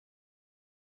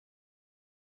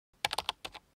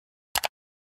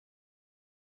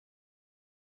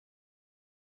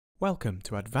Welcome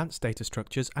to Advanced Data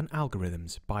Structures and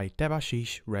Algorithms by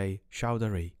Debashish Ray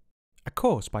Chowdhury, a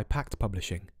course by Pact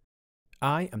Publishing.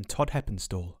 I am Todd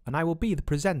Heppenstall and I will be the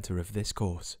presenter of this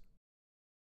course.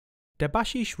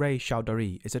 Debashish Ray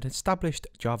Chowdhury is an established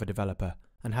Java developer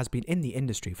and has been in the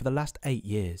industry for the last 8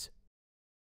 years.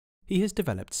 He has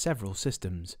developed several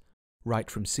systems, right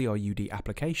from CRUD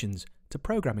applications to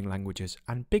programming languages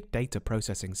and big data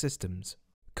processing systems.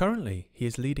 Currently, he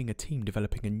is leading a team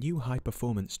developing a new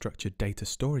high-performance structured data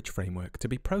storage framework to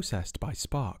be processed by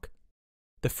Spark.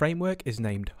 The framework is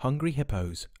named Hungry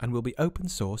Hippos and will be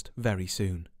open-sourced very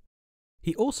soon.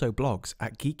 He also blogs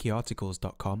at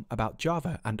geekyarticles.com about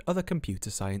Java and other computer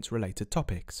science-related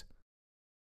topics.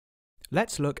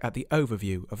 Let's look at the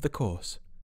overview of the course.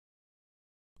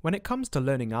 When it comes to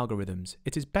learning algorithms,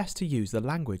 it is best to use the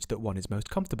language that one is most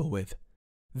comfortable with.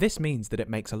 This means that it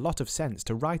makes a lot of sense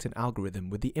to write an algorithm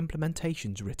with the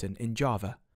implementations written in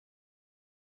Java.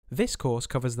 This course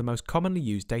covers the most commonly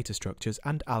used data structures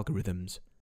and algorithms.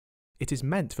 It is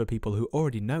meant for people who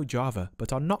already know Java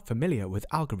but are not familiar with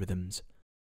algorithms.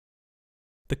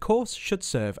 The course should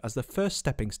serve as the first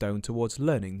stepping stone towards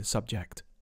learning the subject.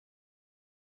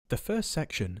 The first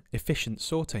section, Efficient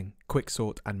Sorting,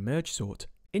 Quicksort and Merge Sort,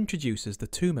 introduces the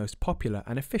two most popular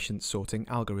and efficient sorting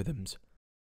algorithms.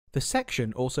 The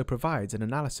section also provides an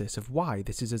analysis of why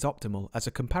this is as optimal as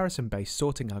a comparison-based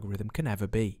sorting algorithm can ever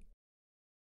be.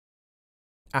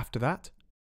 After that,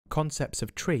 Concepts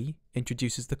of Tree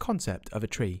introduces the concept of a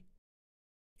tree.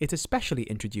 It especially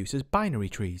introduces binary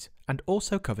trees and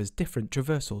also covers different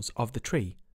traversals of the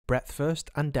tree, breadth first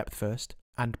and depth first,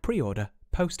 and pre-order,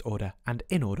 post-order and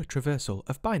in-order traversal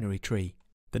of binary tree.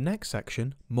 The next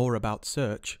section, More About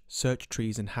Search, Search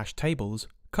Trees and Hash Tables,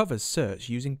 covers search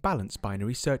using balanced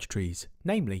binary search trees,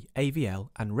 namely AVL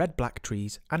and red-black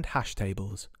trees and hash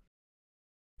tables.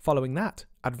 Following that,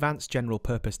 Advanced General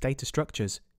Purpose Data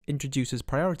Structures introduces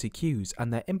priority queues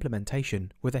and their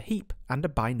implementation with a heap and a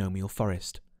binomial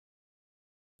forest.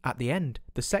 At the end,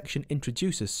 the section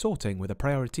introduces sorting with a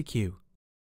priority queue.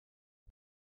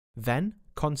 Then,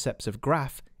 Concepts of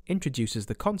Graph introduces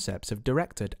the concepts of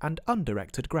directed and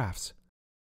undirected graphs.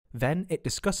 Then it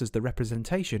discusses the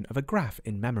representation of a graph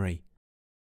in memory.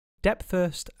 Depth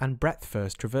first and breadth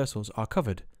first traversals are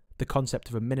covered, the concept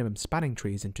of a minimum spanning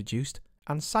tree is introduced,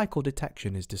 and cycle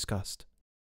detection is discussed.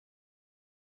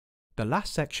 The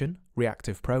last section,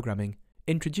 Reactive Programming,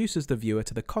 introduces the viewer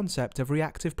to the concept of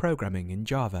reactive programming in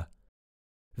Java.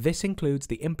 This includes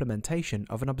the implementation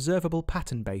of an observable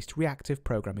pattern-based reactive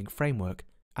programming framework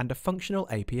and a functional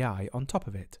API on top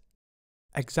of it.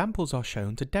 Examples are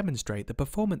shown to demonstrate the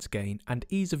performance gain and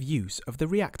ease of use of the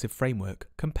reactive framework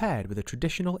compared with a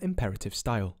traditional imperative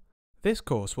style. This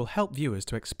course will help viewers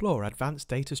to explore advanced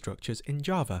data structures in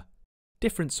Java.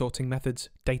 Different sorting methods,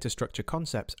 data structure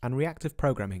concepts, and reactive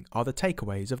programming are the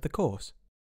takeaways of the course.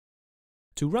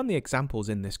 To run the examples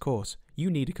in this course,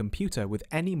 you need a computer with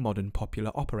any modern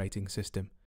popular operating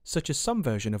system, such as some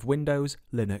version of Windows,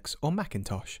 Linux, or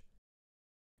Macintosh.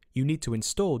 You need to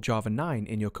install Java 9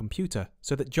 in your computer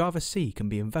so that Java C can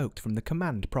be invoked from the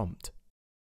command prompt.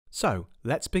 So,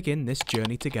 let's begin this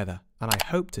journey together, and I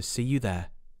hope to see you there.